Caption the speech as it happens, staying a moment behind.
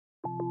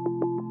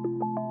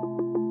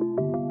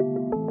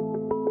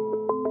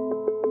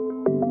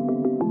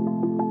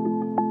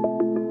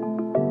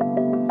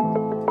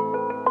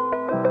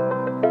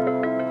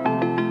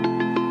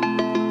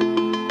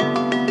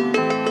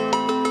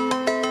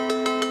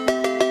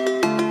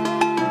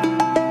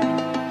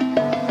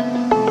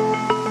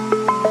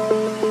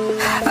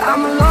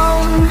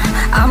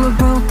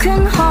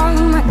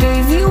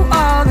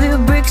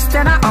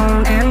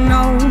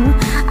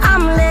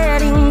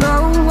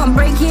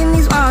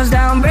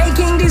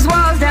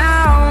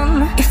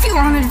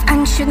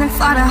you, then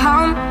fly to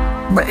home.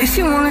 But if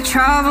you wanna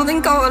travel,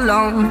 then go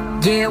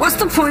alone. Yeah, what's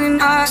the point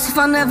in us if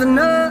I never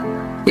know?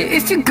 Yeah,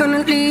 if you're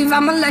gonna leave,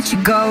 I'ma let you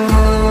go.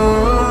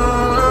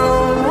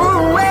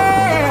 Wait,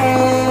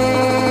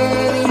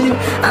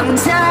 I'm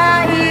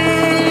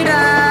tired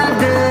of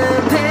the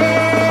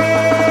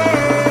pain.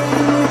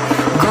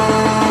 Go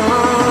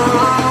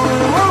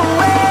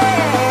away.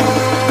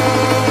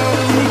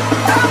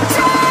 I'm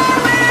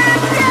tired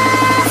with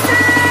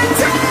guessing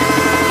time.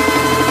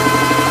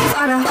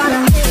 Flutter,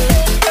 flutter.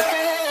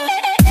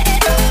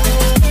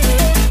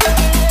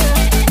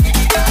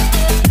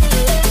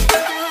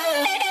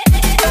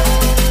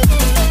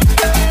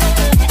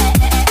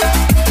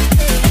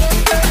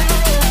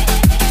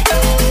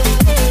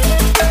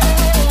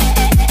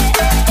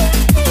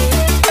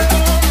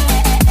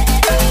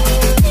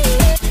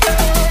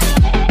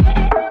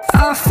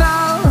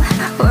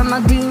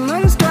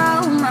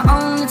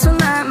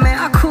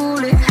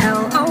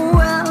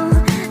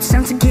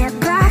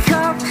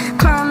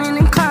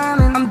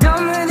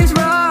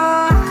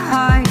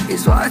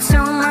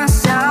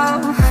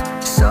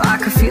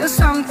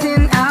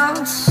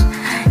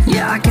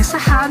 I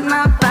had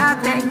my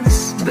bad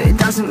days, but it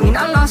doesn't mean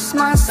I lost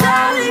my